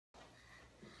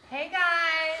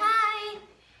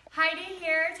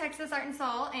Texas Art and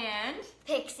Soul, and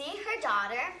Pixie, her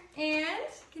daughter. And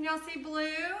can y'all see Blue?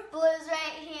 Blue's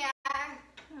right here.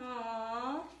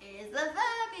 Aww. Is the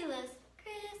fabulous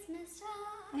Christmas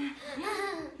star.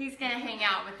 He's gonna hang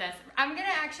out with us. I'm gonna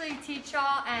actually teach y'all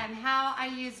how I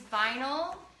use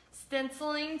vinyl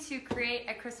stenciling to create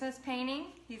a Christmas painting.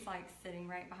 He's like sitting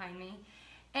right behind me.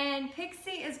 And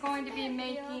Pixie is going to be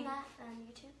making. Video on that on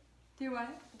YouTube? Do what?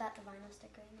 About the vinyl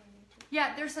stickering on YouTube.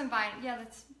 Yeah, there's some vinyl. Yeah,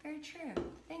 that's very true.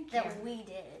 Thank you. That we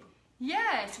did.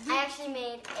 Yes. I actually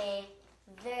made a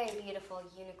very beautiful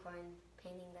unicorn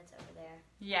painting that's over there.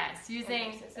 Yes,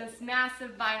 using this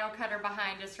massive vinyl cutter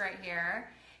behind us right here.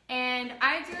 And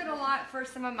I do it a lot for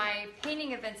some of my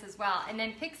painting events as well. And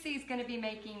then Pixie's going to be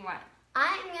making what?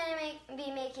 I'm going to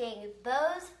be making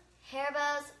bows, hair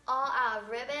bows, all out of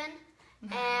ribbon,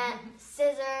 and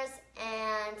scissors,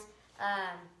 and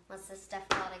what's this stuff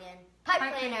called again?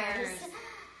 Pipe cleaners.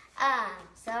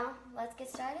 So let's get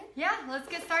started. Yeah, let's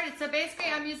get started. So basically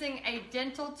I'm using a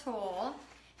dental tool,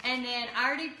 and then I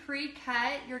already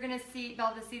pre-cut. You're going to be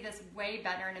able to see this way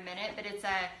better in a minute, but it's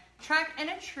a truck and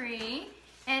a tree.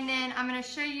 And then I'm going to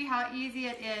show you how easy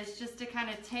it is just to kind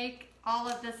of take all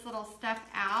of this little stuff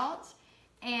out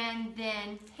and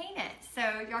then paint it. So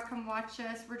y'all can watch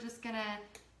us. We're just going to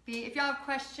be, if y'all have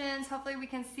questions, hopefully we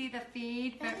can see the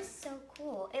feed. That is so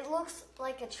cool. It looks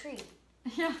like a tree.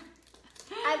 Yeah.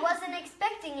 I wasn't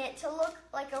expecting it to look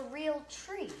like a real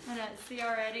tree. I know, see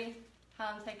already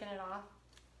how I'm taking it off?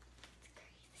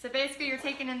 So basically you're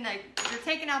taking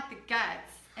out the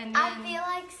guts, and then I feel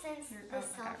like since the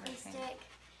selfie stick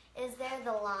is there,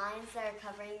 the lines that are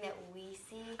covering that we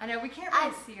see. I know, we can't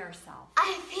really see ourselves.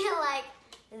 I feel like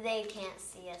they can't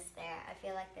see us there. I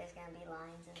feel like there's gonna be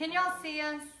lines. Can y'all see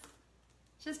us?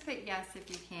 Just put yes if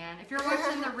you can. If you're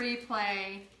watching the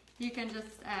replay, you can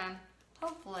just,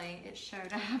 hopefully it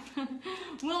showed up.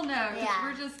 We'll know, because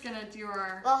we're just gonna do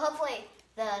our... Well, hopefully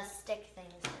the stick thing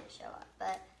is gonna show up,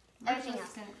 but everything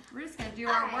else. We're just gonna do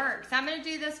our work. So I'm gonna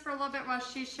do this for a little bit while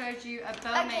she shows you a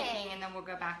bow making, and then we'll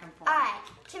go back and forth. All right,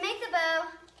 to make the bow,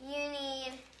 you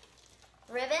need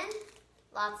ribbon,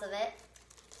 lots of it.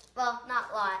 Well, not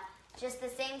a lot, just the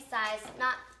same size,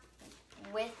 not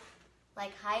width,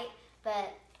 like height,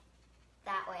 but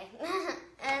that way.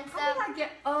 And so, how did I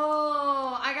get,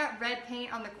 oh, I got red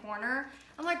paint on the corner.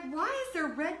 I'm like, why is there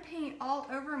red paint all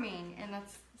over me? And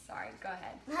that's, sorry, go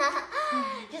ahead.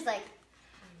 Just like,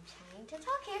 I'm trying to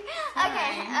talk here.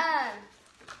 Okay,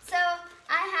 so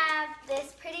I have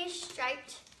this pretty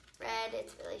striped red,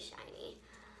 it's really shiny,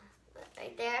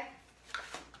 right there.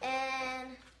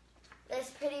 And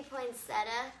this pretty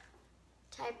poinsettia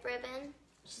type ribbon,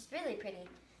 which is really pretty.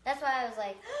 That's why I was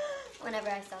like, whenever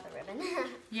I saw the ribbon.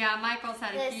 Yeah, Michael's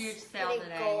had a huge sale today.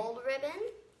 This gold ribbon.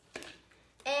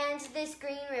 And this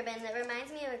green ribbon that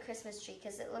reminds me of a Christmas tree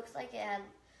because it looks like it had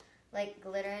like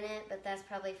glitter in it, but that's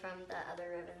probably from the other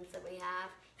ribbons that we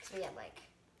have. Because we have like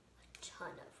a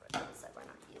ton of ribbons that we're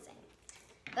not using.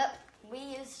 But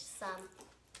we used some.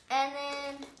 And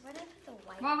then, where did I put the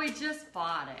white? Well, we just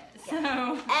bought it, so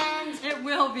and it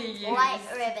will be used. White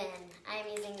ribbon. I'm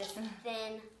using this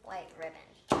thin white ribbon.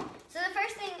 So the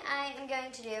first thing I am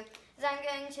going to do is I'm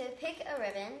going to pick a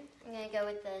ribbon. I'm going to go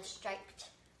with the striped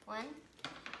one.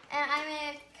 And I'm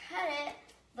going to cut it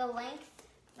the length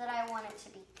that I want it to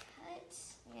be cut.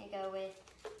 I'm going to go with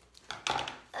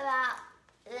about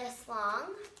this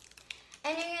long.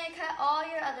 And you're going to cut all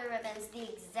your other ribbons the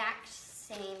exact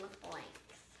same length.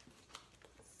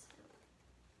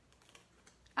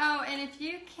 Oh, and if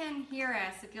you can hear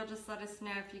us, if you'll just let us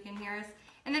know if you can hear us.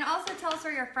 And then also tell us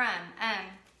where you're from.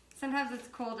 Sometimes it's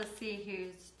cool to see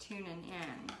who's tuning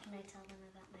in. Can I tell them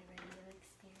about my radio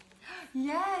experience?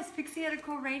 Yes, Pixie had a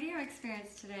cool radio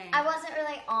experience today. I wasn't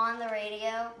really on the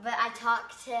radio, but I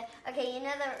talked to, okay, you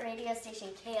know the radio station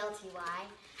KLTY?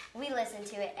 We listen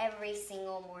to it every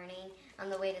single morning on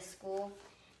the way to school.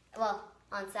 Well,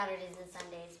 on Saturdays and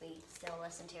Sundays, we still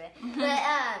listen to it.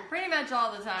 But pretty much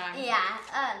all the time. Yeah.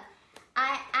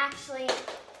 I actually,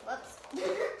 whoops.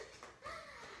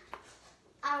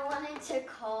 I wanted to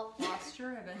call. Lost your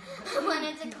ribbon. I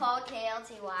wanted to call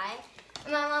KLTY,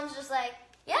 and my mom's just like,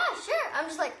 yeah, sure. I'm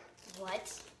just like,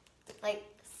 what? Like,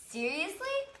 seriously?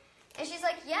 And she's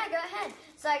like, yeah, go ahead.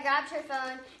 So I grabbed her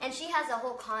phone, and she has a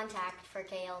whole contact for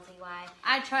KLTY.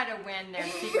 I try to win their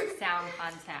secret sound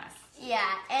contest.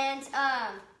 Yeah, and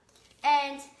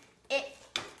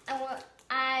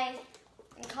I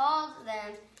called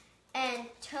them, and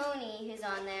Tony, who's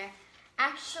on there,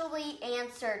 actually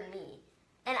answered me.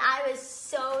 And I was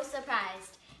so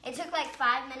surprised. It took like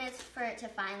 5 minutes for it to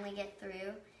finally get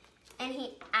through. And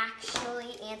he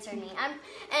actually answered me.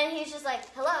 And he's just like,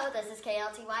 hello, this is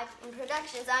KLTY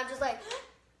Productions. I'm just like,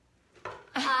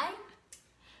 hi.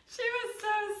 She was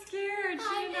so scared.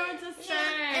 She didn't know what to say.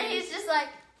 Yeah. And he's just like,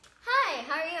 hi,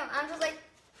 how are you? I'm just like,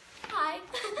 hi.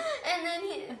 And then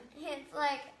he's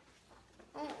like,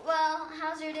 well,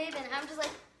 how's your day been? I'm just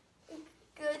like,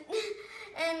 good.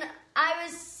 And I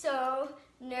was so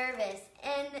nervous.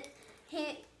 And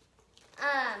he,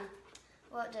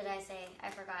 what did I say? I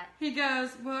forgot. He goes,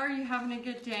 well, are you having a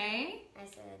good day? I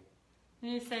said.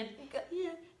 And you said,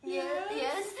 yeah.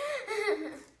 Yes.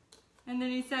 And then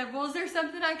he said, well, is there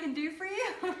something I can do for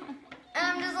you? And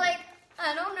I'm just like,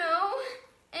 I don't know.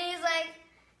 And he's like,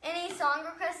 any song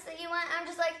requests that you want? I'm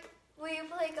just like, will you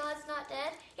play God's Not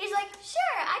Dead? He's like,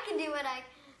 sure, I can do what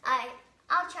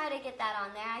I'll try to get that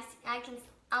on there.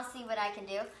 I'll see what I can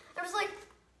do. I was like,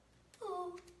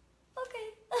 oh,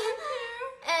 okay.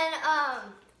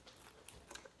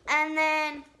 And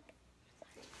then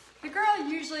the girl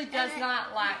usually does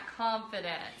not lack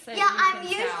confidence. Yeah, I'm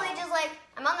usually just like,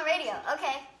 I'm on the radio.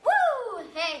 Okay, woo!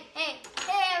 Hey,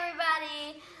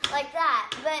 everybody, like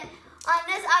that. But on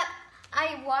this,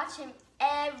 I watch him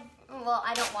well,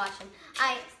 I don't watch him.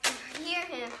 I hear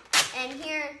him and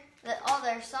hear all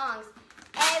their songs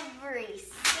every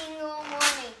single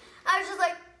morning. I was just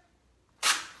like,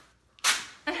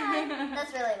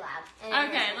 that's really loud.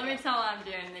 Okay, let me tell what I'm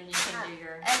doing, then you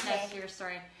can do your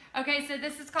story. Okay, so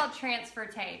this is called transfer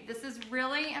tape. This is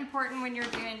really important when you're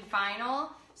doing vinyl.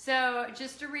 So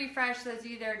just to refresh those of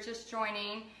you that are just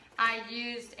joining, I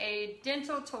used a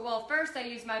dental tool. Well, first I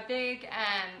used my big,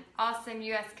 awesome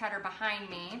US cutter behind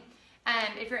me.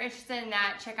 If you're interested in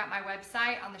that, check out my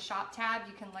website on the shop tab.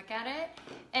 You can look at it.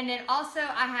 And then also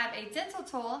I have a dental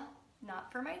tool,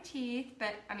 not for my teeth,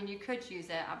 but I mean, you could use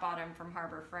it. I bought them from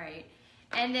Harbor Freight.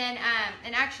 And then,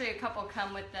 and actually a couple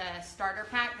come with the starter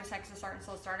pack, the Texas Art and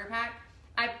Soul starter pack.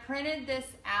 I printed this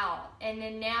out, and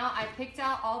then now I picked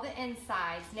out all the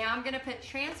insides. Now I'm gonna put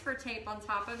transfer tape on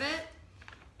top of it,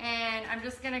 and I'm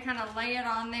just gonna kind of lay it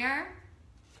on there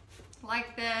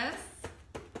like this.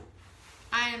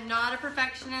 I am not a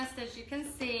perfectionist, as you can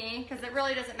see, because it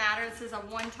really doesn't matter. This is a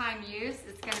one-time use.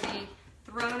 It's gonna be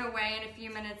thrown away in a few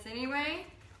minutes anyway.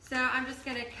 So I'm just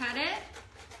gonna cut it.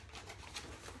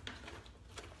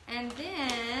 And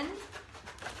then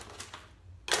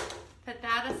put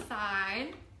that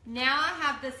aside. Now I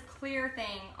have this clear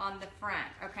thing on the front,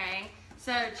 okay?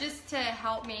 So just to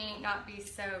help me not be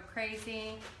so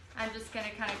crazy, I'm just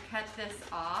gonna kind of cut this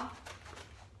off.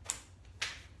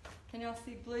 Can y'all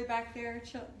see Blue back there?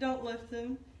 Don't lift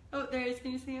him. Oh, there he is,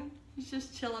 can you see him? He's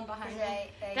just chilling behind me.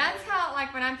 That's how,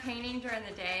 like when I'm painting during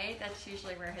the day, that's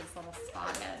usually where his little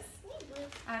spot is.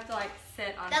 I have to like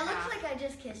sit on that looks like I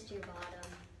just kissed your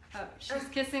bottom. Oh, she's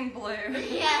kissing Blue.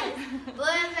 Yes, Blue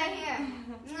is right here.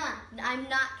 I'm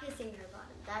not kissing her bottom.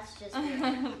 That's just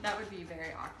weird. That would be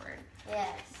very awkward.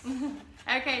 Yes.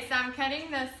 Okay, so I'm cutting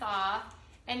this off,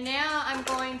 and now I'm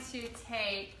going to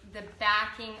take the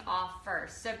backing off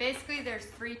first. So basically there's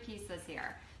three pieces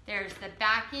here. There's the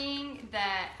backing, the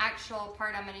actual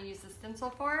part I'm going to use the stencil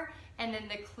for, and then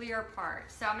the clear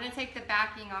part. So I'm going to take the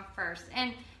backing off first.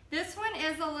 And this one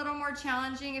is a little more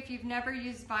challenging if you've never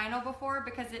used vinyl before,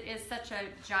 because it is such a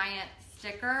giant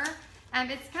sticker.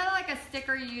 It's kind of like a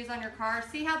sticker you use on your car.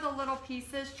 See how the little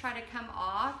pieces try to come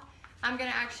off? I'm going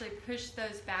to actually push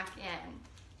those back in.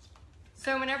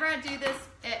 So whenever I do this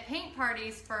at paint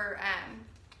parties for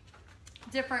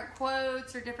different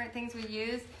quotes or different things we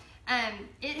use,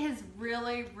 it has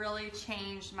really, really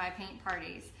changed my paint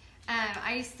parties.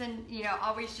 I used to,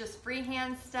 always just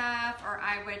freehand stuff, or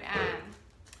I would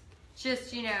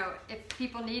just, if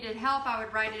people needed help, I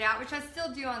would write it out, which I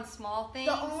still do on small things.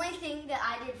 The only thing that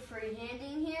I did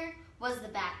freehanding here was the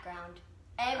background.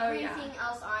 Everything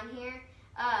else on here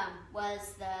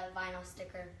was the vinyl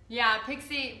sticker. Yeah,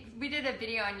 Pixie, we did a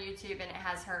video on YouTube and it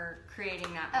has her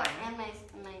creating that one. And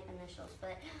my initials,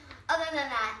 but other than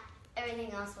that,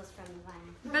 everything else was from the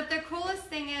vinyl. But the coolest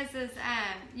thing is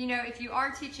if you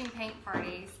are teaching paint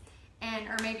parties,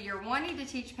 or maybe you're wanting to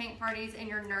teach paint parties and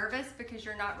you're nervous because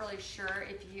you're not really sure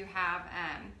if you have,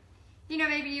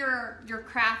 maybe you're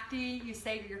crafty, you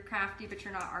say you're crafty but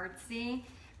you're not artsy.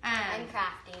 I'm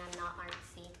crafty, I'm not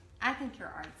artsy. I think you're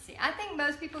artsy. I think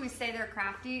most people who say they're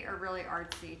crafty are really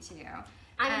artsy too.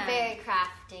 I'm very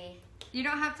crafty. You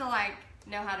don't have to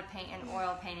know how to paint an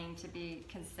oil painting to be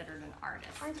considered an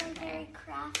artist. Aren't I very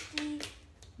crafty?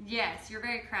 Yes, you're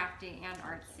very crafty and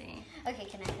artsy. Okay,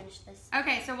 can I finish this?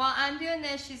 Okay, so while I'm doing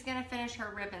this, she's gonna finish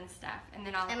her ribbon stuff, and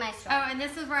then I'll. And my straw. Oh, and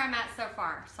this is where I'm at so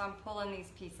far. So I'm pulling these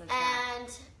pieces out.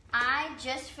 And I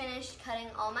just finished cutting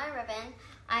all my ribbon.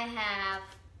 I have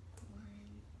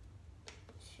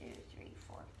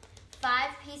 5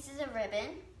 pieces of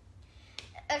ribbon.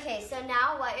 Okay, so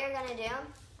now what you're gonna do,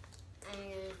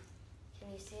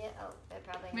 can you see it? Oh, it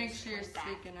probably Make sure you're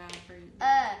speaking out for you.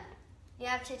 You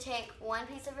have to take 1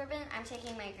 piece of ribbon. I'm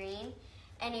taking my green,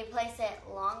 and you place it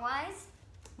longwise.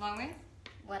 Long way?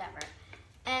 Whatever.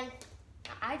 And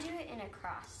I do it in a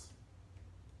cross.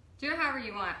 Do it however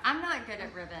you want. I'm not good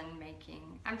at ribbon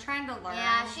making. I'm trying to learn.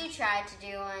 Yeah, she tried to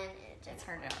do one. It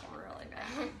turned out really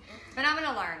bad. But I'm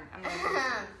gonna learn.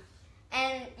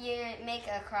 And you make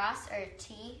a cross or a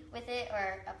T with it,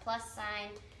 or a plus sign,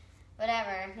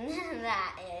 whatever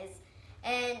that is.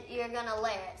 And you're gonna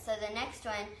layer it. So the next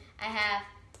one I have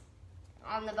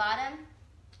on the bottom,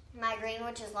 my green,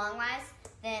 which is longwise.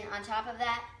 Then on top of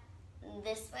that,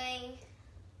 this way,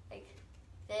 like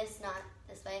this, not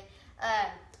this way,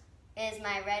 is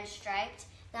my red striped.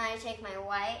 Then I take my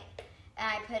white and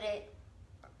I put it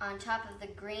on top of the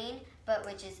green, but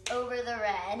which is over the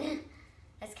red.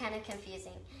 It's kind of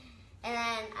confusing. And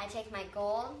then I take my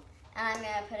gold and I'm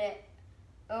gonna put it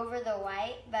over the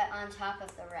white, but on top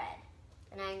of the red.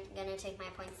 And I'm gonna take my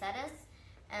poinsettias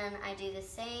and I do the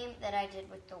same that I did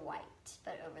with the white,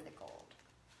 but over the gold.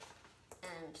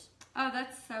 And oh,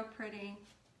 that's so pretty.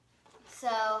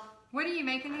 so, What are you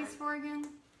making these for again?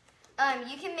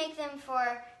 you can make them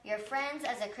for your friends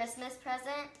as a Christmas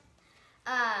present,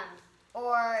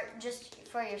 or just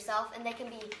for yourself. And they can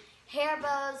be hair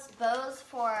bows, bows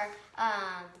for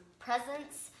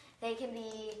presents. They can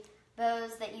be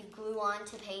bows that you glue on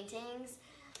to paintings.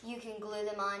 You can glue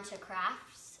them on to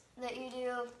crafts that you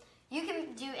do. You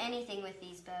can do anything with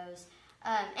these bows.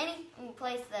 Any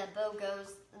place the bow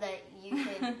goes that you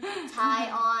can tie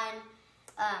on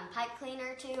pipe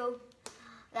cleaner to,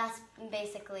 that's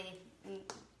basically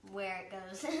where it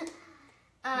goes.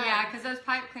 Yeah, because those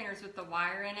pipe cleaners with the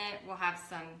wire in it will have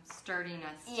some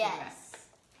sturdiness to yes.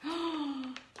 it.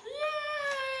 Yay!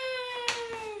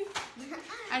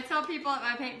 I tell people at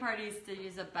my paint parties to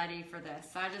use a buddy for this.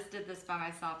 So I just did this by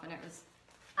myself and it was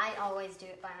I always do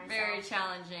it by myself. very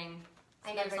challenging.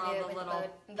 I never do it with a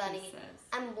buddy. Pieces.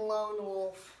 I'm lone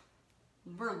wolf.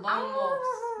 We're lone wolves.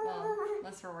 Well,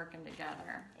 unless we're working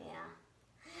together. Yeah.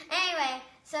 Anyway,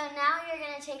 so now you're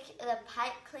going to take the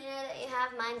pipe cleaner that you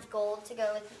have. Mine's gold to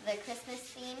go with the Christmas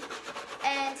theme.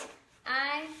 And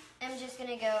I am just going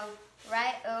to go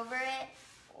right over it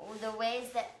the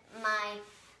ways that mine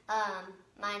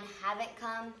haven't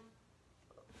come.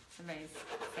 Somebody's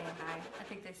saying hi. I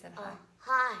think they said hi.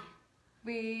 Hi.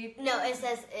 No, it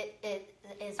says it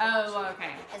is watching. Oh,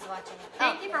 okay. Is watching.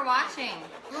 Thank you for watching.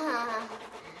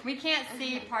 We can't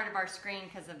see part of our screen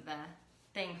because of the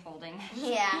thing holding.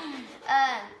 Yeah.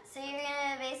 So you're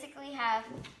going to basically have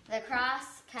the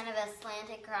cross, kind of a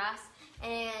slanted cross,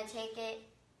 and you're going to take it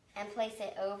and place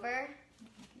it over. I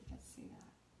don't know if you can see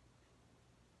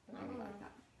that. Maybe like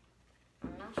that.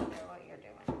 I'm not sure what you're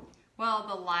doing. Well,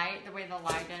 the way the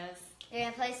light is. You're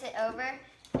going to place it over,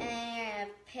 and then you're going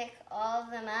to pick all of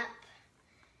them up,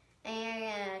 and you're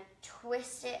going to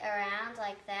twist it around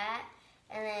like that,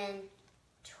 and then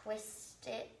twist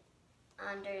it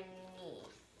underneath.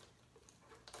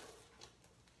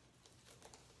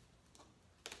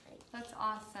 That's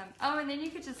awesome. Oh, and then you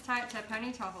could just tie it to a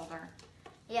ponytail holder.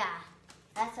 Yeah,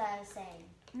 that's what I was saying.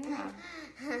 Yeah.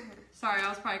 Sorry, I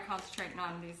was probably concentrating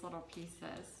on these little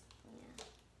pieces. Yeah.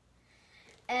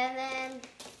 And then,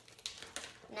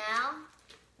 now,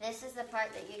 this is the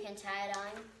part that you can tie it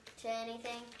on to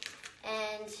anything,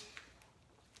 and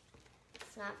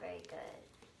it's not very good.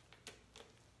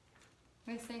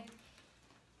 Let me see.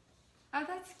 Oh,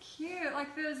 that's cute. Like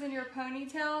if it was in your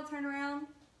ponytail, turn around.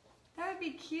 That would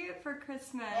be cute for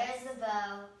Christmas. There's the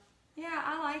bow. Yeah,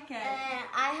 I like it. And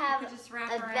I have just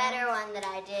wrap a around. better one that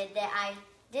I did. That I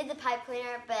did the pipe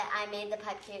cleaner, but I made the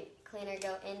pipe cleaner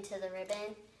go into the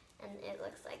ribbon, and it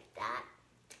looks like that.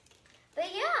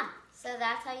 But yeah, so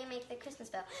that's how you make the Christmas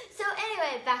bow. So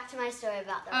anyway, back to my story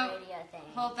about the radio thing.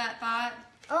 Hold that thought.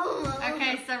 Oh.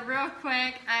 Okay, so real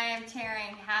quick, I am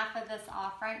tearing half of this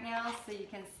off right now so you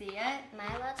can see it. Am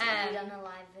I allowed to read on the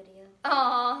live video?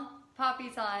 Aw,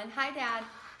 Poppy's on. Hi, Dad.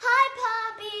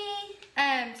 Hi, Poppy.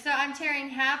 So I'm tearing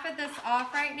half of this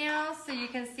off right now so you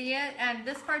can see it.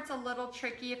 This part's a little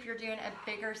tricky if you're doing a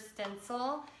bigger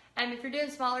stencil. If you're doing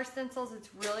smaller stencils, it's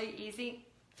really easy.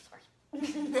 Sorry.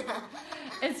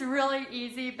 It's really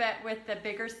easy, but with the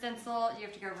bigger stencil, you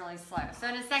have to go really slow. So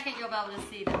in a second, you'll be able to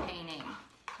see the painting.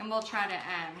 And we'll try to,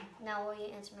 Now, will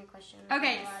you answer my question?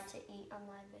 Okay. Am I allowed to eat on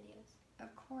live videos?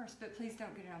 Of course, but please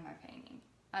don't get it on my painting.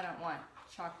 I don't want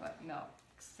chocolate milk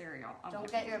cereal on Don't my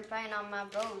get painting. your paint on my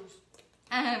bows.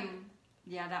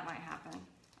 Yeah, that might happen.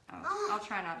 I'll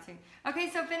try not to. Okay,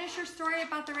 so finish your story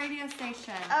about the radio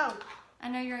station. Oh, I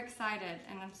know you're excited,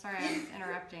 and I'm sorry I was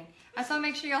interrupting. I just want to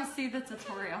make sure y'all see the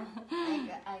tutorial.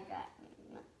 I got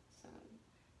some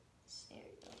cereal.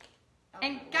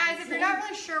 And guys, if you're not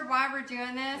really sure why we're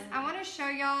doing this, I want to show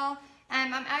y'all.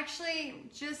 I'm actually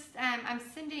just I'm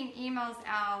sending emails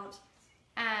out.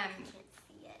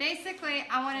 Basically,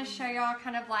 I want to show y'all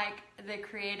kind of like the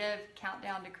creative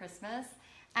countdown to Christmas.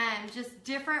 Just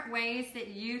different ways that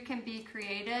you can be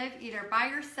creative, either by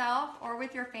yourself or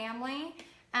with your family.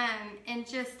 And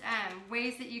just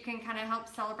ways that you can kind of help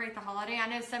celebrate the holiday. I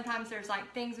know sometimes there's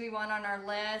like things we want on our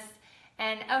list.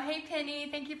 And oh, hey Penny,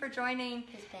 thank you for joining.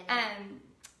 Who's Penny?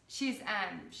 She's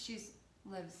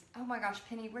lives. Oh my gosh,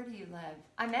 Penny, where do you live?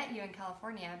 I met you in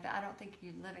California, but I don't think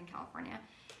you live in California.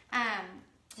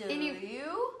 Do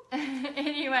you?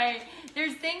 Anyway,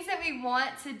 there's things that we want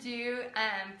to do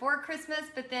for Christmas,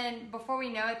 but then before we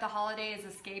know it, the holiday has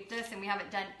escaped us, and we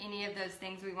haven't done any of those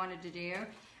things we wanted to do.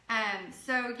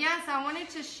 So yes, I wanted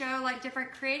to show like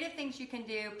different creative things you can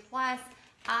do. Plus,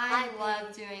 I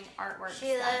love doing artwork.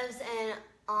 She lives in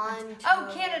Ontario. Oh,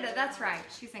 Canada. That's right.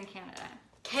 She's in Canada.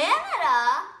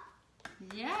 Canada?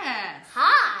 Yes.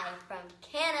 Hi from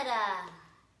Canada.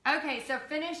 Okay, so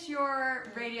finish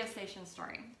your radio station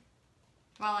story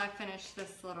while I finish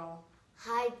this little.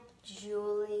 Hi,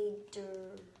 Julie.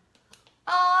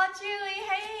 Oh, Julie,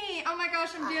 hey! Oh my gosh,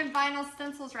 I'm doing vinyl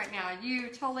stencils right now. You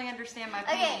totally understand my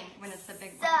pain when it's a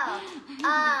big one. So,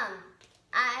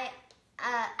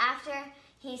 after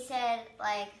he said,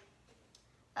 like,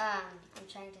 I'm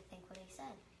trying to think what he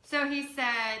said. So he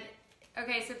said,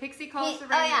 okay, so Pixie calls the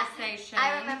radio station.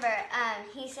 I remember.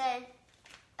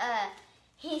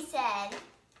 He said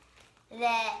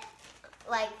that,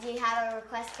 like, do you have a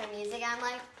request for music? I'm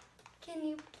like, can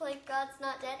you play God's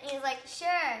Not Dead? And he's like,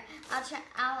 sure,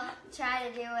 I'll try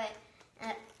to do it.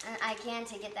 And I can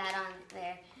to get that on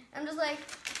there. I'm just like,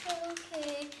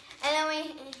 okay. And then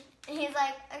he's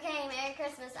like, okay, Merry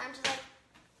Christmas. I'm just like,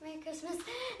 Merry Christmas.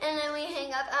 And then we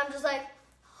hang up. I'm just like,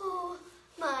 oh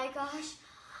my gosh,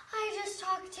 I just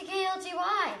talked to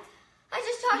KLTY. I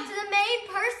just talked to the main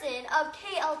person of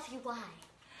KLTY.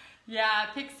 Yeah,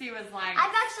 Pixie was like,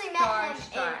 I've actually met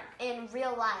him in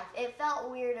real life. It felt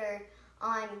weirder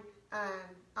on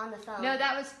the phone. No,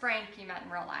 that was Frank you met in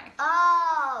real life.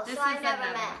 Oh, this so I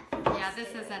never met. Yeah, this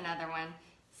is another one.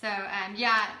 So,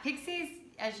 yeah, Pixie's,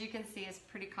 as you can see, is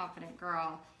a pretty confident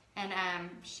girl. And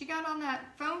she got on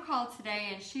that phone call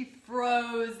today and she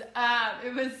froze up.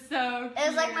 It was so cute. It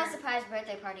was like my surprise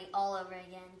birthday party all over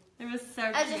again. It was so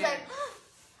cute. I was just like,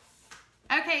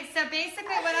 okay, so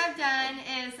basically what I've done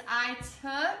is I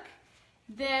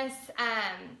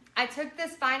took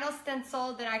this vinyl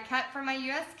stencil that I cut from my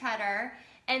US cutter,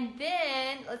 and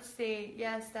then, let's see,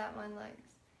 yes, that one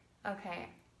looks, okay,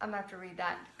 I'm gonna have to read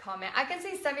that comment. I can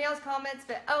see some of y'all's comments,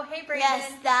 but, oh, hey, Brandon.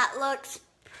 yes, that looks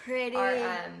pretty.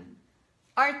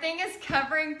 Our thing is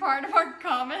covering part of our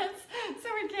comments, so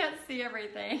we can't see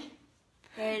everything.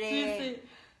 Pretty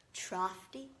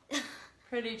trofty.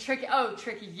 Pretty tricky. Oh,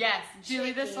 tricky, yes.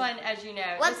 Julie, this one, as you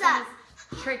know. What's that?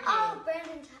 Tricky. Oh,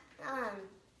 Brandon,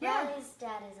 Riley's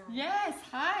dad is on. Yes,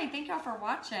 hi. Thank y'all for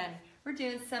watching. We're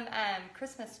doing some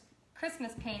Christmas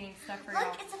painting stuff for y'all.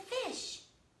 Look, it's a fish.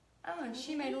 Oh, and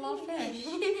she made a little fish.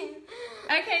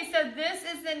 Okay, so this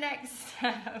is the next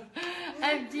step.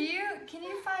 Can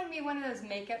you find me one of those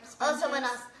makeup sponges? Oh, someone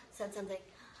else said something.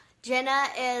 Jenna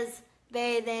is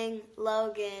bathing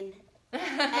Logan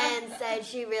and said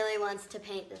she really wants to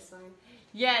paint this one.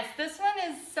 Yes, this one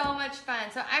is so much fun.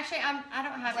 So actually, I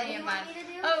don't have any of mine. What do you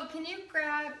want me to do? Oh, can you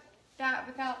grab that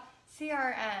without? See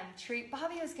our treat.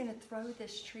 Bobby was gonna throw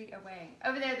this treat away.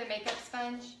 Over there, the makeup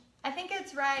sponge. I think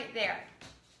it's right there.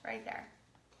 Right there.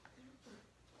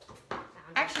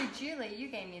 Actually, Julie, you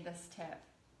gave me this tip.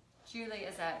 Julie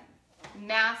is a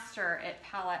master at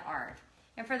palette art.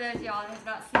 And for those of y'all who have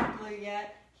not seen Blue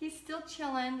yet, he's still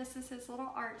chilling. This is his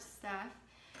little art stuff.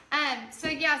 So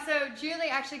Julie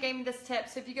actually gave me this tip.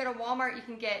 So if you go to Walmart, you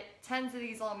can get tons of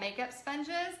these little makeup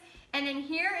sponges. And then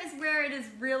here is where it is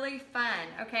really fun.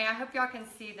 Okay, I hope y'all can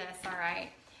see this, all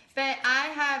right? But I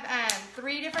have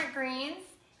 3 different greens.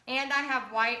 And I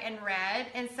have white and red.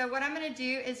 And so what I'm going to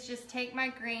do is just take my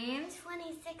greens.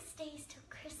 26 days till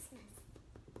Christmas.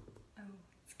 Oh,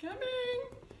 it's coming.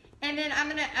 And then I'm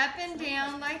going to up and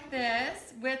down like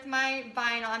this with my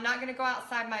vinyl. I'm not going to go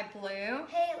outside my blue.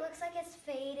 Hey, it looks like it's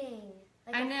fading.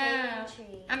 Like I know.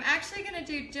 Tree. I'm actually going to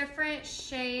do different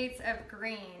shades of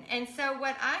green. And so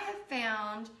what I have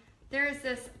found, there's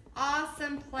this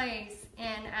awesome place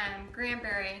in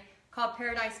Granbury called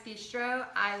Paradise Bistro.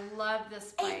 I love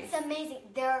this place. It's amazing.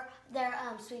 Their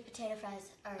sweet potato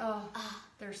fries are.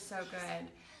 They're so good.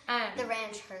 The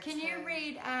ranch hurts. Can you her,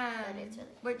 read it's really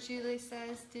what Julie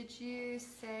says? Did you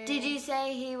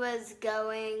say he was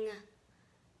going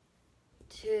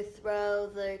to throw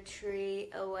the tree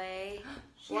away?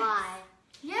 Yes. Why?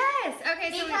 Yes.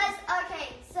 Okay.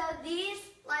 So these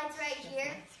lights right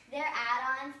here, they're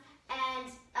add-ons,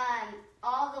 and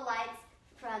all the lights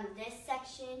from this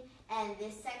section and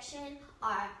this section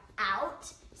are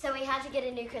out. So we had to get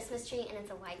a new Christmas tree, and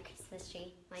it's a white Christmas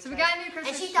tree. So we got a new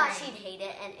Christmas tree. And she thought she'd hate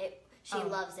it, and she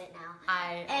loves it now.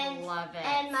 I love it.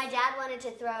 And my dad wanted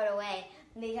to throw it away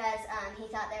because he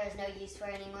thought there was no use for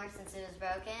it anymore since it was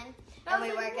broken, and we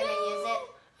weren't going to use it.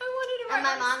 I wanted it. And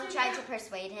my mom tried to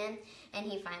persuade him, and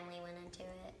he finally went into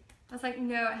it. I was like,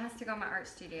 no, it has to go in my art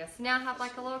studio. So now I have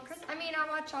like a little Christmas. I mean, I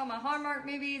watch all my Hallmark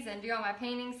movies and do all my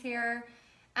paintings here.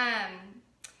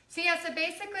 So yeah, so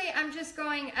basically I'm just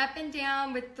going up and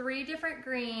down with 3 different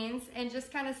greens and just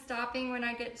kind of stopping when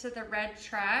I get to the red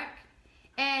track.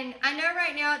 And I know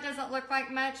right now it doesn't look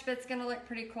like much, but it's going to look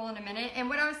pretty cool in a minute. And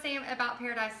what I was saying about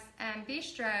Paradise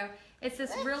Bistro, it's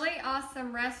this really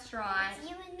awesome restaurant. It's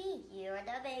you and me. You're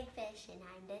the big fish and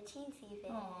I'm the teensy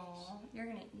fish. Oh, you're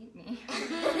going to eat me.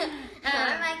 How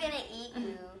am I going to eat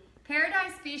you?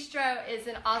 Paradise Bistro is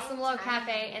an awesome little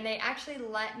cafe, and they actually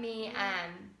let me...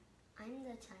 I'm the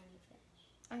tiny fish.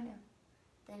 I know.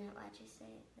 Then why'd you say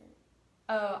it then?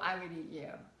 Oh, I would eat you.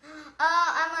 Oh,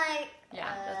 I'm like...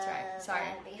 Yeah, that's right.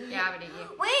 Sorry. Yeah, I would eat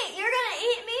you. Wait, you're going to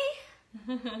eat me?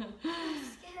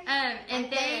 And I'm they...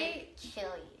 gonna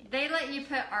kill you. They let you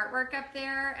put artwork up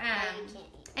there. No, you can't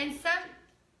eat me. And some...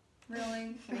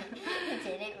 Really? It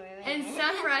didn't ruin And it.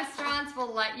 some restaurants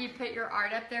will let you put your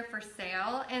art up there for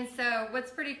sale. And so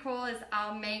what's pretty cool is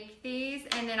I'll make these,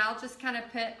 and then I'll just kind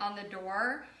of put on the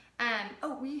door.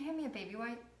 Oh, will you hand me a baby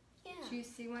wipe? Yeah. Do you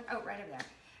see one? Oh, right over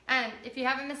there. If you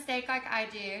have a mistake like I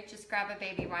do, just grab a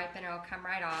baby wipe and it'll come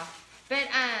right off. But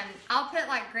I'll put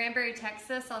like Granbury,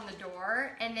 Texas on the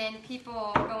door, and then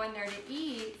people go in there to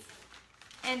eat,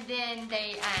 and then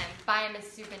they buy them as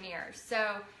souvenirs.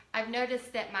 So I've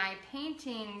noticed that my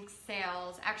painting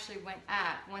sales actually went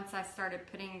up once I started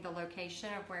putting the location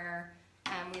of where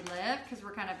we live, because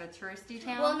we're kind of a touristy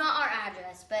town. Well, not our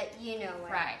address, but you know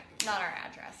where. Right, not our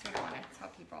address. We don't want to tell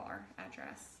people our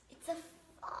address. It's a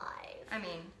 5. I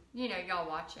mean, you know, y'all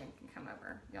watching can come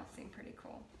over. Y'all seem pretty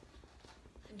cool.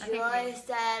 Joy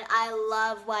said, I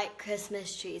love white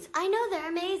Christmas trees. I know, they're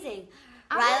amazing.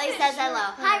 I Riley wasn't says sure hello.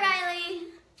 at Hi, first. Riley.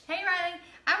 Hey, Riley.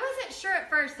 I wasn't sure at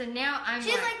first, and now I'm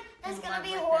She's like, that's in gonna love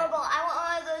be with horrible. it. I want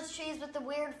one of those trees with the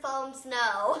weird foam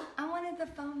snow. I wanted the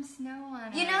foam snow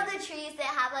on it. You know the trees that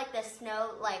have like the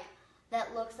snow, like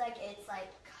that looks like it's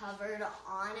like covered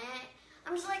on it?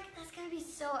 I'm just like, that's gonna be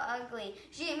so ugly.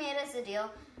 She made us a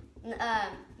deal.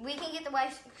 We can get the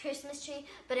white Christmas tree,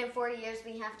 but in 4 years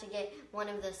we have to get one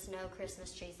of the snow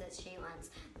Christmas trees that she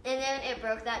wants. And then it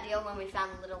broke that deal when we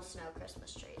found little snow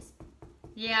Christmas trees.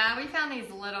 Yeah, we found these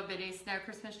little bitty snow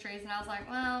Christmas trees, and I was like,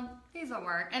 well, these will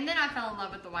work. And then I fell in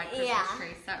love with the white Christmas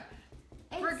tree, so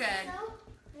we're good. It's so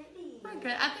pretty. We're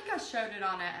good. I think I showed it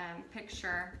on a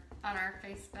picture on our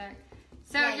Facebook.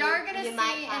 So Yeah, y'all are gonna you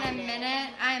might see in a find it.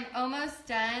 minute. I am almost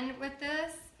done with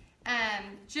this.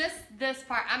 Just this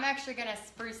part. I'm actually gonna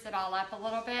spruce it all up a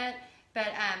little bit, but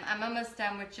I'm almost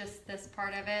done with just this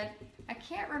part of it. I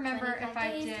can't remember if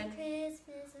I did.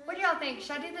 What do y'all think?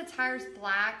 Should I do the tires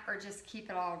black or just keep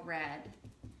it all red?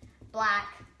 Black.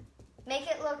 Make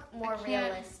it look more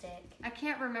realistic. I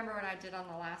can't remember what I did on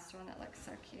the last one. It looks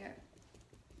so cute.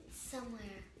 Somewhere.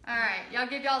 All right, y'all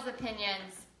give y'all's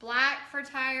opinions. Black for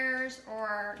tires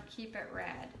or keep it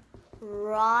red?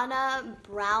 Rana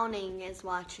Browning is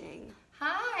watching.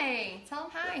 Hi, tell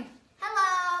them hi.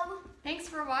 Hello. Thanks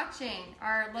for watching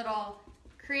our little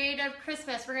creative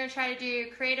Christmas. We're going to try to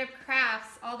do creative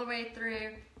crafts all the way through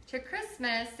to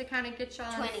Christmas to kind of get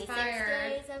y'all 26 inspired.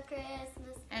 days of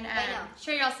Christmas. And Wait, no.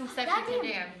 show y'all some stuff That'd you can be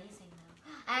do. amazing,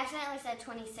 though. I accidentally said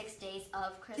 26 days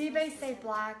of Christmas. Do you guys say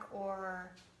black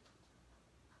or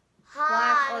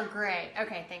Hi. black or gray?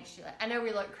 Okay, thanks, Sheila. I know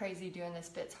we look crazy doing this,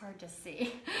 but it's hard to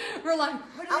see. We're like,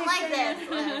 what are I'm they like saying? this.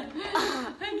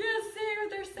 I can't see what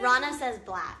they're saying. Rana says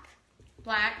black.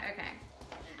 Black, okay.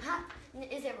 Huh?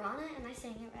 Is it Rana? Am I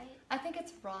saying it right? I think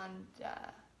it's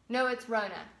Rhonda. No, it's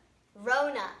Rona.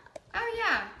 Rona. Oh,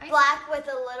 yeah. Black with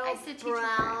a I used to little teach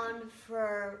her brown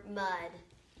for mud.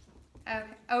 Okay.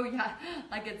 Oh, yeah.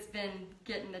 Like it's been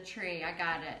getting the tree. I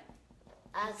got it.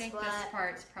 I That's think what this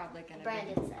part's probably going to be.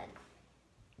 Brandon said.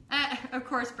 Of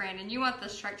course, Brandon. You want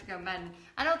this truck to go mudding.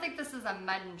 I don't think this is a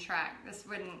mudding track. This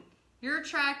wouldn't. Your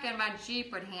truck and my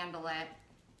Jeep would handle it.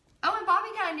 Oh, and Bobby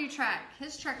got a new truck.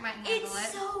 His truck might handle it.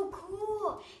 It's so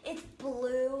cool. It's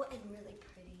blue and really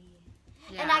pretty.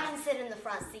 Yeah. And I can sit in the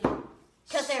front seat.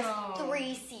 Because there's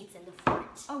 3 seats in the front.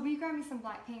 Oh, will you grab me some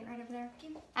black paint right over there?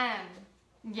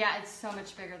 Yeah, it's so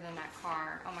much bigger than that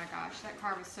car. Oh my gosh, that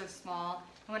car was so small.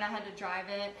 And when I had to drive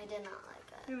it, I did not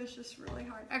like it. It was just really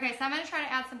hard. Okay, so I'm gonna try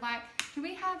to add some black. Do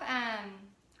we have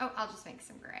oh, I'll just make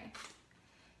some gray.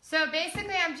 So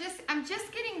basically I'm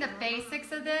just getting the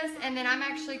basics of this, and then I'm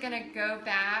actually gonna go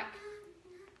back.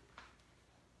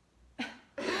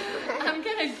 I'm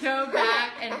gonna go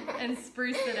back and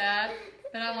spruce it up,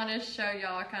 but I want to show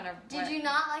y'all kind of. Did you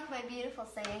not like my beautiful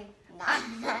saying? I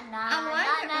like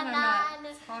it when I'm not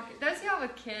talking. Those of y'all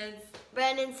with kids,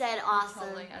 Brandon said awesome.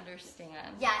 totally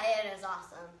understand. Yeah, it is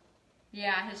awesome.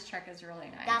 Yeah, his truck is really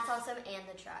nice. That's awesome, and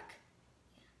the truck.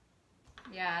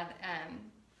 Yeah,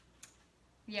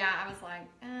 yeah, I was like,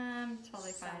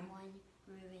 totally fine. Someone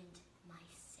ruined my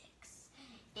 6.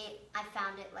 I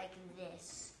found it like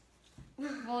this.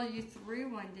 Well, you threw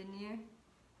one, didn't you?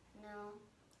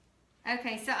 No.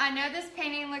 Okay, so I know this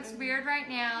painting looks weird right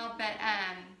now, but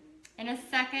in a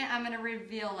second I'm going to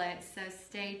reveal it, so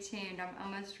stay tuned. I'm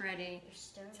almost ready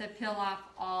to peel off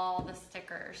all the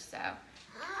stickers. So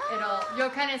you'll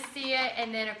kind of see it,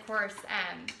 and then of course,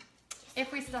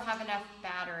 if we still have enough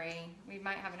battery, we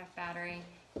might have enough battery,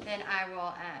 then I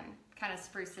will kind of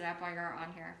spruce it up while you're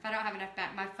on here. If I don't have enough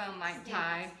my phone might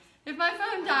die. If my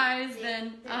phone dies,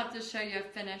 then I'll have to show you a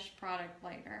finished product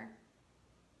later.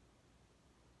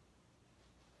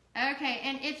 Okay,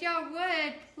 and if y'all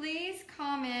would, please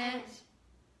comment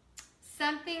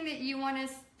something that you want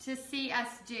us to see us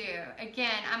do.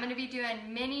 Again, I'm going to be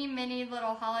doing many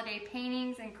little holiday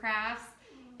paintings and crafts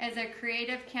as a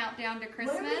creative countdown to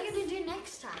Christmas. What are we going to do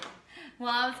next time? Well,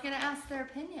 I was going to ask their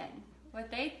opinion, what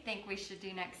they think we should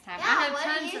do next time. Yeah, I have what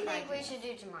tons do you of think ideas. we should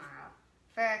do tomorrow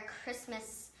for a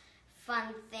Christmas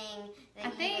fun thing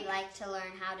that you would like to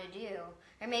learn how to do?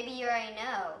 Or maybe you already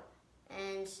know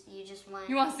and you just want...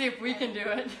 You want to see if we can do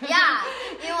it. Yeah,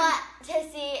 you want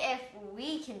to see if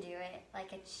we can do it,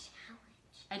 like a challenge.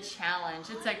 A challenge.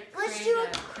 It's like Let's do a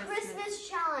Christmas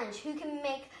challenge. Who can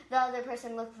make the other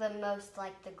person look the most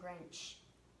like the Grinch?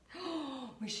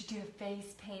 We should do a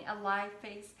face paint, a live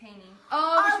face painting.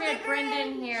 Oh, we should have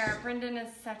Brendan here. Brendan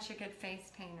is such a good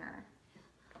face painter.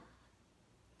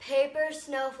 Paper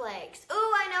snowflakes. Ooh,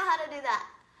 I know how to do that.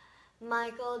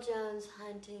 Michael Jones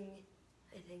Hunting,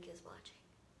 I think, is watching.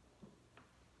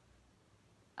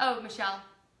 Oh, Michelle.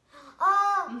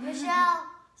 Oh, Michelle.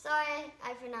 Sorry,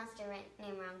 I pronounced your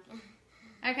name wrong.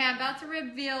 Okay, I'm about to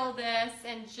reveal this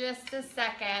in just a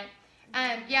second.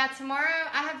 Yeah, tomorrow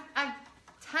I have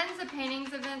tons of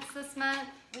paintings events this month,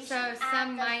 so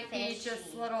some might be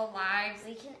just little lives.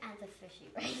 We can add the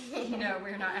fishy right here. No,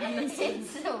 we're not adding this.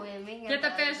 It's swimming. Get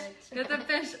the fish. Get the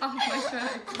fish off my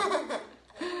truck.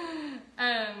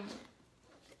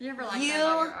 You ever like that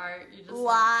about your art? You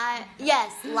just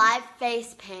Yes, live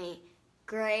face paint.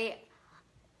 Great.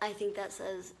 I think that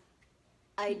says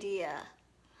idea.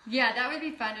 Yeah, that would be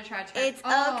fun to try. It's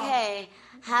okay.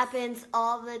 Happens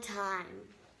all the time.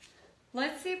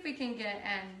 Let's see if we can get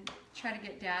try to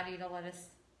get Daddy to let us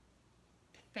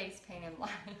face paint him live.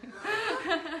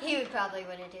 He would probably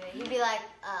wouldn't do it. He'd be like,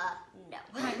 no.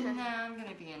 No, I'm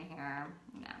gonna be in here.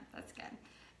 No, that's good.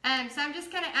 So I'm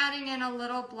just kind of adding in a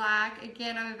little black.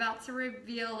 Again, I'm about to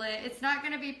reveal it. It's not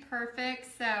gonna be perfect,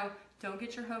 so don't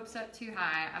get your hopes up too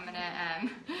high. I'm gonna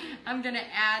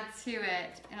add to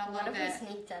it in a little bit. What if we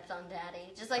sneaked up on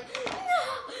Daddy? Just like,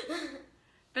 no!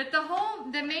 But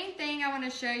the main thing I want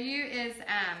to show you is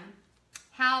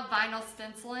how vinyl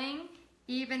stenciling,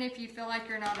 even if you feel like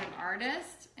you're not an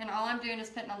artist, and all I'm doing is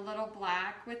putting a little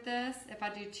black with this. If I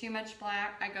do too much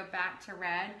black, I go back to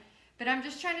red. But I'm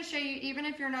just trying to show you, even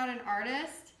if you're not an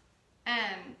artist,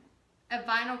 a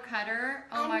vinyl cutter,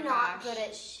 oh my gosh. I'm not good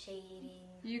at shading.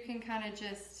 You can kind of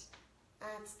just...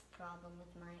 That's the problem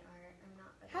with my art. I'm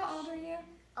not good How old are you?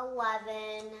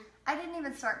 11. I didn't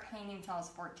even start painting until I was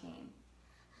 14.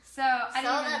 So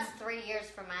that's 3 years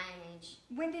from my age.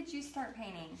 When did you start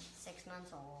painting? 6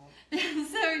 months old.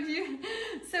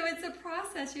 So it's a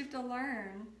process you have to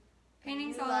learn.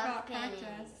 Painting's all about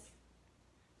practice.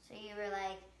 So you were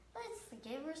like, let's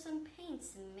give her some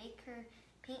paints and make her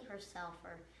paint herself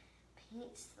or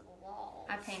paint the walls.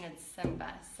 I painted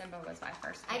Simba. Simba was my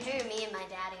first painting. I drew me and my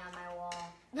daddy on my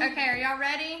wall. Okay, are y'all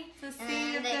ready to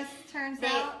see if this turns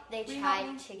out? They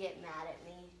tried to get mad at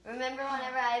me. Remember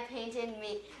whenever I painted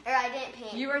me, or I didn't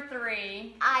paint. You were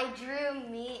 3. I drew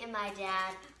me and my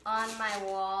dad on my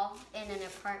wall in an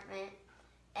apartment.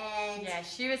 And yeah,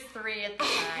 she was 3 at the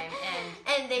time.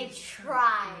 And they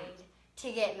tried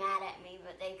to get mad at me,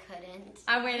 but they couldn't.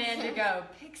 I went in to go,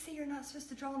 Pixie, you're not supposed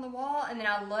to draw on the wall. And then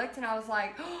I looked and I was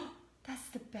like, oh, that's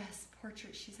the best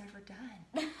portrait she's ever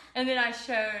done. And then I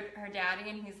showed her daddy,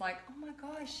 and he's like, oh my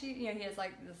gosh, he has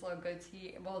like this little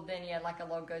goatee. Well, then he had like a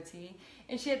little goatee,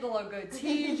 and she had the little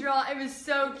goatee drawn. It was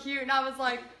so cute, and I was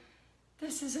like,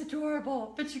 this is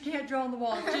adorable, but you can't draw on the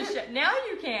walls just yet. Now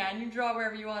you can. You can draw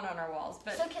wherever you want on our walls.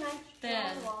 But so can I draw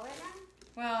on the wall right now?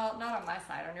 Well, not on my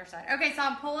side, on your side. Okay, so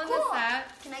I'm pulling Cool. this up.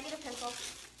 Can I get a pencil?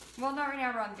 Well, not right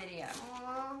now, we're on video.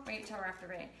 Wait till we're after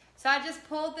video. So I just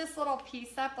pulled this little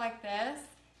piece up like this,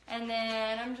 and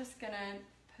then I'm just gonna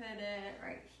put it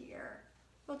right here.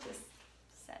 We'll just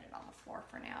set it on the floor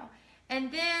for now. And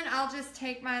then I'll just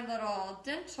take my little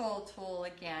dental tool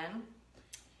again,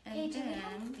 and Hey, do we then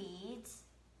have beads?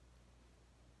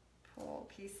 pull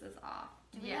pieces off.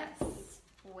 Do we Yes. have beads?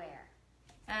 Where?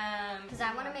 Because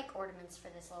I want to make ornaments for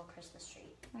this little Christmas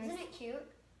tree. Isn't it cute?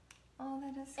 Oh,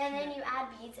 that is And cute. then you add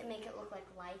beads and make it look like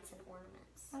lights and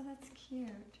ornaments. Oh, that's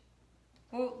cute.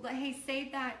 Well, hey,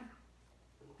 save that.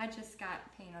 I just got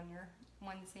paint on your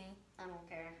onesie. I don't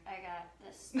care. I got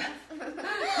this stuff.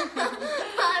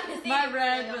 My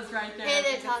red was right there. Hey,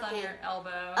 they're It's on talking. your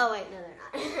elbow. Oh wait, no,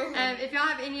 they're not. If y'all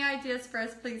have any ideas for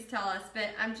us, please tell us. But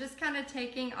I'm just kind of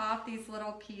taking off these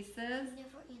little pieces. You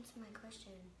never answered my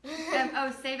question.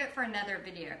 Oh, save it for another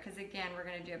video, because again, we're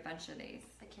going to do a bunch of these.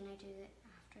 But can I do it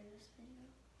after this video?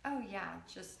 Oh yeah,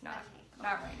 just not, Okay, cool.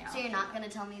 not right now. So you're not going to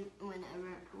tell me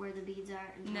where the beads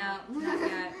are? No, not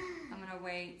yet. I'm going to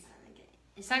wait. Okay.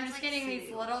 So I'm just getting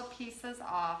these little pieces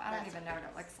off. I don't That's even know what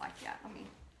it looks like yet. Let me.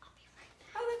 I'll be right back.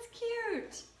 Oh, that's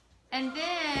cute. And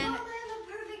then. Oh, I have a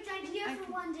perfect idea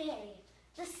for one day.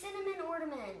 The cinnamon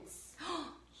ornaments.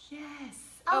 Yes.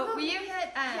 I'll Oh, go- will you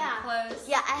hit Yeah. close?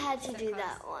 Yeah, I had to Is it do close?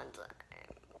 that once.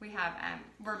 We have,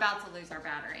 we're about to lose our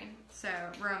battery, so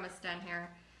we're almost done here.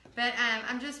 But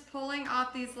I'm just pulling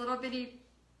off these little bitty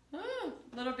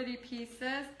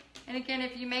pieces. And again,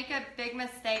 if you make a big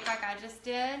mistake like I just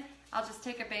did, I'll just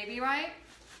take a baby wipe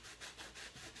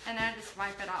and then I just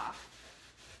wipe it off.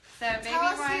 So baby Tell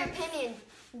us wipe. your opinion.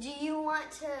 Do you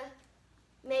want to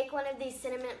make one of these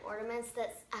cinnamon ornaments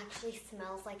that actually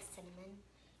smells like cinnamon?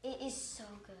 It is so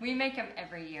good. We make them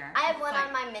every year. I have It's one like,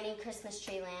 on my mini Christmas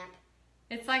tree lamp.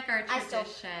 It's like our I stole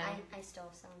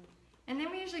some. And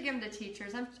then we usually give them to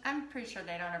teachers. I'm pretty sure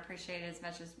they don't appreciate it as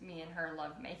much as me and her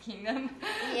love making them.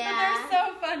 Yeah. But they're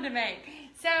so fun to make.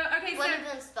 So, okay, One of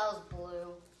them spells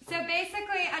blue. so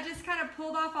basically I just kind of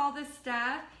pulled off all this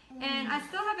stuff. And I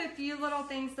still have a few little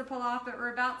things to pull off, but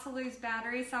we're about to lose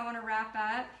battery, so I want to wrap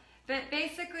up. But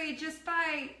basically, just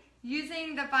by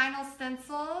using the vinyl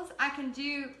stencils, I can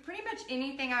do pretty much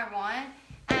anything I want.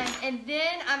 And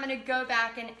then I'm going to go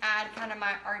back and add kind of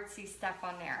my artsy stuff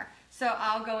on there. So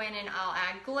I'll go in and I'll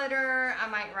add glitter. I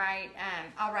might write,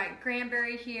 I'll write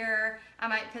cranberry here. I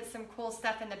might put some cool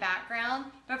stuff in the background.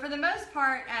 But for the most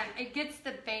part, it gets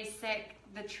the basic,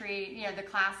 the tree, you know, the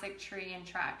classic tree and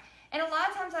truck. And a lot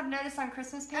of times I've noticed on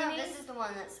Christmas paintings. Oh, this is the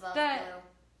one that spells The- blue.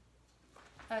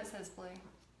 Oh, it says blue.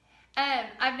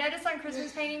 I've noticed on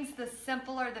Christmas paintings, the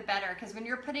simpler the better, because when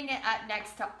you're putting it up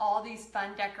next to all these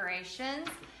fun decorations,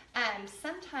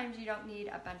 sometimes you don't need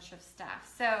a bunch of stuff.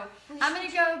 So I'm going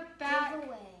to go back.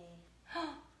 Giveaway.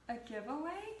 A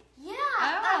giveaway? Yeah,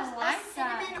 I a like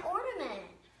that. cinnamon ornament.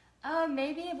 Oh,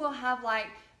 maybe we'll have like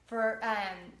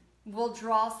we'll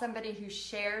draw somebody who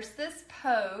shares this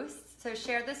post. So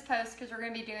share this post because we're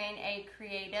going to be doing a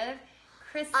creative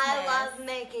Christmas. I love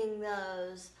making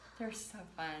those. They're so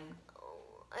fun.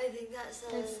 I think that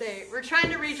says. Let's see. We're trying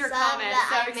to read your some comments.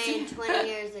 that I so made 20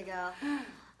 years ago.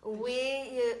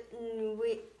 We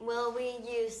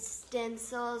use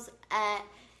stencils at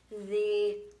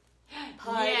the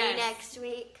party Yes. next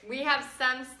week. We have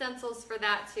some stencils for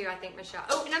that too, I think, Michelle.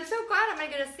 Oh, and I'm so glad I'm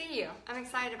going to get to see you. I'm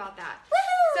excited about that.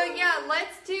 Woohoo! So yeah,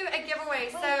 let's do a giveaway.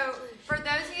 So for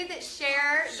those of you that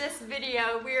share this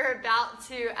video, we're about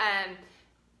to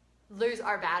lose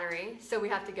our battery, so we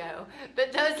have to go.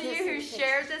 But those of you who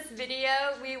share this video,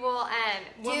 we will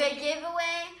Do a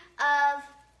giveaway of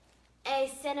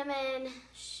a cinnamon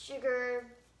sugar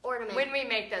ornament. when we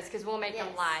make those, because we'll make them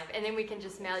Yes. live, and then we can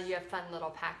just mail you a fun little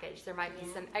package. There might be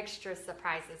some extra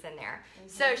surprises in there.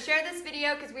 So share this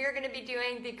video because we are going to be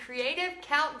doing the creative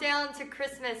countdown to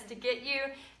Christmas to get you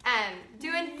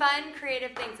doing fun,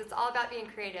 creative things. It's all about being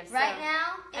creative. So Right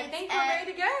now, I it's think we're at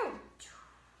ready to go.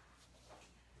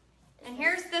 And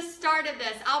here's the start of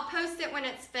this. I'll post it when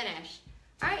it's finished.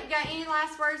 All right, you got any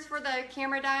last words for the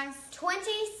camera guys?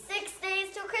 26 days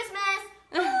till Christmas.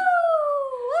 Woo!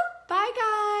 Bye,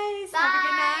 guys. Have a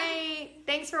good Bye. night.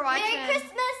 Thanks for watching. Merry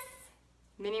Christmas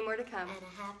Many more to come. and a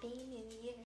Happy New Year.